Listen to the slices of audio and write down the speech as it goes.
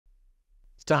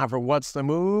time for What's the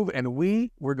Move, and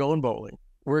we're going bowling.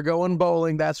 We're going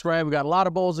bowling. That's right. We got a lot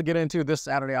of bowls to get into this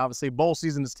Saturday. Obviously, bowl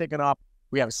season is kicking off.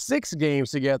 We have 6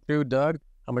 games to get through. Doug,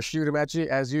 I'm going to shoot them at you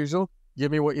as usual.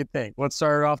 Give me what you think. Let's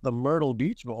start off the Myrtle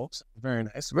Beach Bowl. Very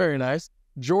nice. Very nice.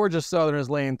 Georgia Southern is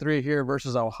laying 3 here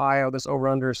versus Ohio. This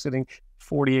over-under is sitting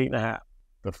 48.5.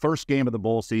 The first game of the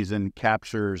bowl season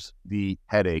captures the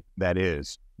headache that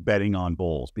is betting on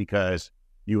bowls, because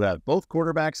you have both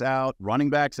quarterbacks out,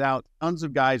 running backs out, tons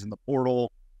of guys in the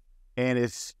portal, and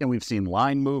we've seen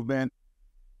line movement.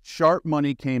 Sharp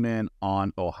money came in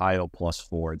on Ohio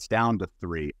 +4. It's down to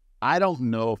 3. I don't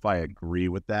know if I agree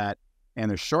with that. And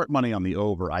there's sharp money on the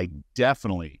over. I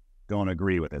definitely don't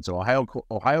agree with it. So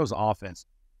Ohio's offense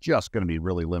just going to be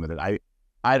really limited.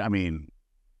 I mean,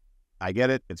 I get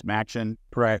it. It's Maction,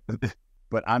 Right.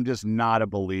 but I'm just not a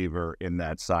believer in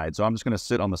that side. So I'm just going to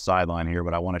sit on the sideline here,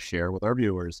 but I want to share with our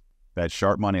viewers that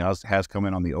sharp money has come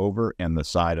in on the over and the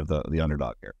side of the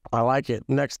underdog here. I like it.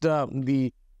 Next up,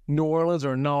 the New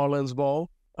Orleans Bowl.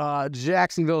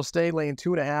 Jacksonville State laying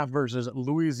 2.5 versus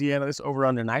Louisiana. This over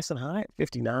under nice and high at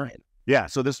 59. Yeah,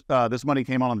 so this money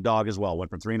came on the dog as well. Went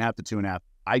from 3.5 to 2.5.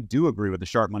 I do agree with the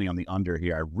sharp money on the under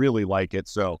here. I really like it.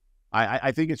 So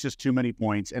I think it's just too many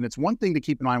points. And it's one thing to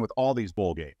keep in mind with all these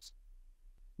bowl games.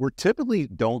 We typically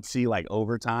don't see like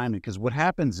overtime, because what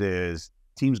happens is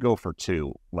teams go for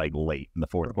 2 like late in the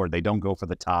fourth quarter. They don't go for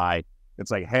the tie. It's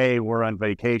like, hey, we're on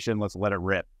vacation. Let's let it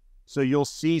rip. So you'll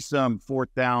see some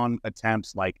 4th down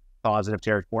attempts like positive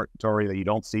territory that you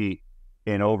don't see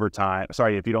in overtime.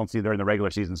 Sorry, if you don't see during the regular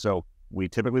season. So we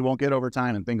typically won't get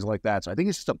overtime and things like that. So I think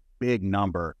it's just a big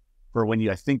number for when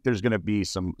I think there's going to be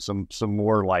some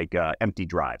more like empty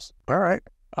drives. All right.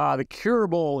 The Cure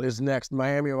Bowl is next.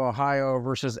 Miami of Ohio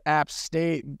versus App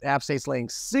State. App State's laying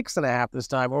 6.5 this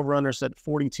time. Over-under set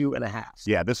 42.5.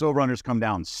 Yeah, this over-under's come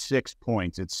down 6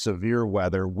 points. It's severe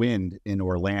weather, wind in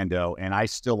Orlando, and I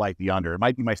still like the under. It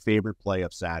might be my favorite play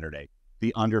of Saturday,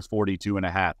 the under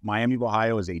 42.5. Miami of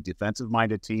Ohio is a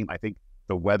defensive-minded team. I think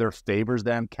the weather favors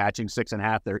them, catching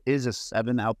 6.5. There is a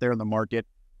 7 out there in the market.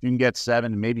 If you can get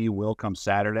 7, maybe you will come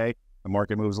Saturday. The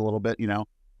market moves a little bit,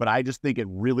 But I just think it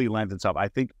really lends itself. I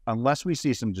think unless we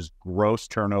see some just gross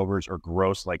turnovers or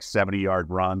gross like 70-yard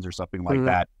runs or something like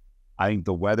that, I think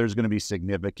the weather's going to be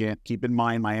significant. Keep in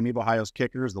mind, Miami of Ohio's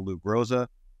kicker is the Luke Groza,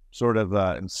 sort of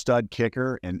stud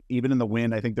kicker. And even in the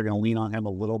wind, I think they're going to lean on him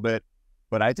a little bit.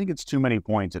 But I think it's too many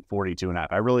points at 42.5.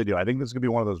 I really do. I think this is going to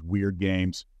be one of those weird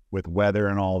games with weather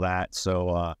and all that.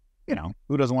 So,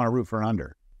 who doesn't want to root for an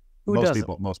under? Most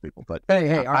people. But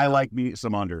hey, I like me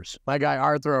some unders. My guy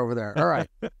Arthur over there. All right.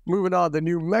 Moving on, the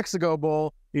New Mexico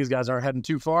Bowl. These guys aren't heading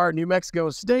too far. New Mexico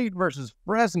State versus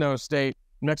Fresno State.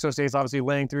 New Mexico State's obviously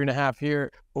laying 3.5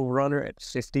 here. Over-under at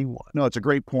 51. No, it's a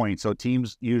great point. So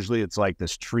teams, usually it's like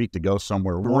this treat to go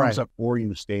somewhere. Warms up for you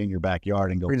to stay in your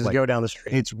backyard and go play. Just go down the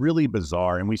street. It's really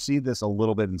bizarre. And we see this a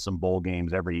little bit in some bowl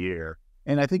games every year.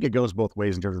 And I think it goes both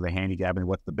ways in terms of the handicap and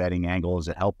what the betting angle. Does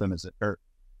it help them?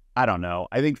 I don't know.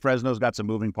 I think Fresno's got some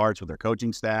moving parts with their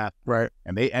coaching staff. Right.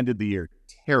 And they ended the year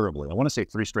terribly. I want to say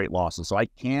 3 straight losses. So I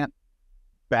can't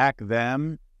back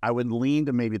them. I would lean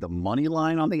to maybe the money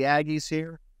line on the Aggies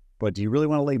here. But do you really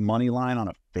want to lay money line on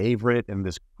a favorite in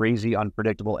this crazy,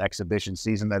 unpredictable exhibition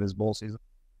season that is bowl season?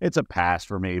 It's a pass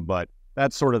for me, but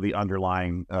that's sort of the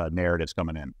underlying narratives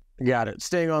coming in. Got it.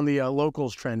 Staying on the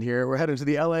locals trend here, we're heading to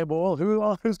the LA Bowl.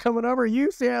 Who's coming over?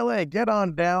 UCLA. Get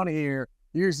on down here.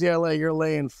 UCLA, you're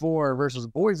laying 4 versus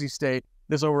Boise State.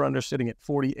 This over-under sitting at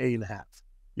 48.5.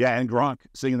 Yeah, and Gronk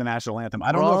singing the national anthem.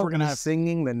 I don't know if we're going to have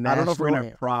singing the national anthem. I don't know if we're going to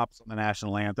have props on the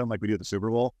national anthem like we do at the Super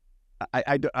Bowl.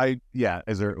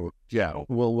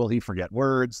 Will he forget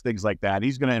words, things like that?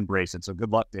 He's going to embrace it. So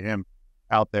good luck to him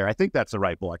out there. I think that's the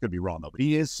right bowl. I could be wrong though, but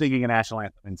he is singing a national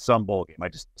anthem in some bowl game. I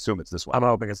just assume it's this one. I'm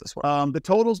hoping it's this one. The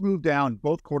totals moved down,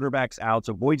 both quarterbacks out.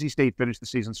 So Boise State finished the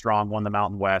season strong, won the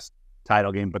Mountain West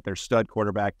title game, but their stud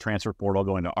quarterback transfer portal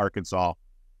going to Arkansas.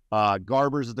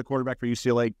 Garbers is the quarterback for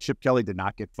UCLA. Chip Kelly did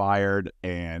not get fired,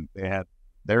 and they had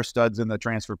their studs in the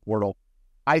transfer portal.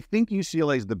 I think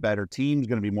UCLA is the better team, is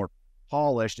going to be more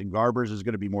polished, and Garbers is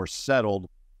going to be more settled,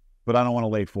 but I don't want to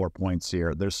lay 4 points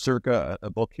here. There's Circa, a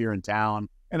book here in town,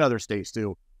 and other states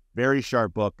too. Very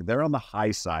sharp book. They're on the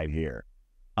high side here.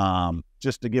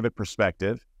 Just to give it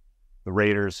perspective, the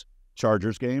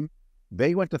Raiders-Chargers game,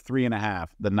 they went to 3.5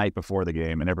 the night before the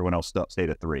game, and everyone else stayed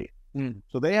at 3.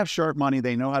 So they have sharp money.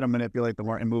 They know how to manipulate the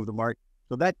market and move the market.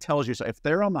 So that tells you, so if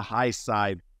they're on the high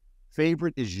side,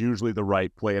 favorite is usually the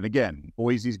right play. And again,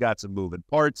 Boise's got some moving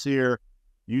parts here.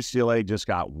 UCLA just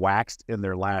got waxed in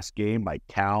their last game by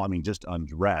Cal. I mean, just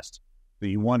undressed. So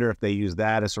you wonder if they use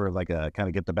that as sort of like a kind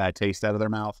of get the bad taste out of their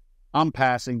mouth. I'm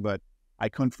passing, but I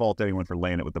couldn't fault anyone for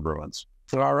laying it with the Bruins.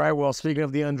 All right. Well, speaking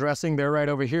of the undressing, they're right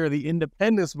over here. The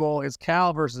Independence Bowl is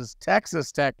Cal versus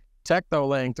Texas Tech. Tech, though,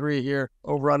 laying 3 here,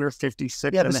 over under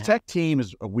 56. Yeah, this Tech team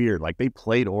is weird. Like, they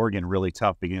played Oregon really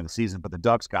tough beginning of the season, but the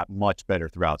Ducks got much better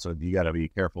throughout, so you got to be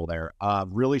careful there.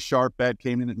 Really sharp bet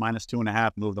came in at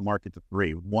 -2.5, moved the market to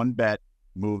 3. One bet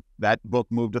moved, that book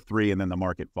moved to 3, and then the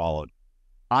market followed.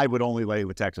 I would only lay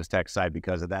with Texas Tech side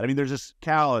because of that. I mean, there's just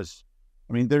Cal is,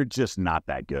 I mean, they're just not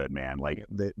that good, man. Like,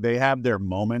 they have their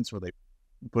moments where they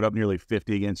put up nearly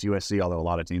 50 against USC, although a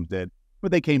lot of teams did.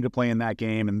 But they came to play in that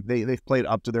game, and they've played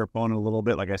up to their opponent a little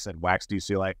bit. Like I said, waxed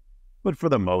UCLA. But for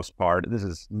the most part, this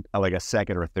is like a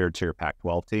second or third tier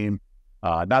Pac-12 team.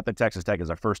 Not that Texas Tech is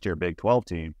a first tier Big 12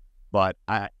 team, but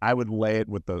I would lay it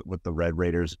with the Red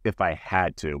Raiders if I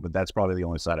had to. But that's probably the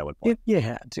only side I would play. If you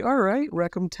had to. All right,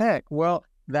 Wreck-'em Tech. Well,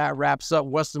 that wraps up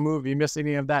What's the Move. If you missed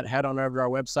any of that, head on over to our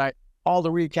website. All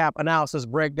the recap, analysis,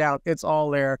 breakdown, it's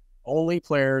all there.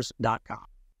 Onlyplayers.com.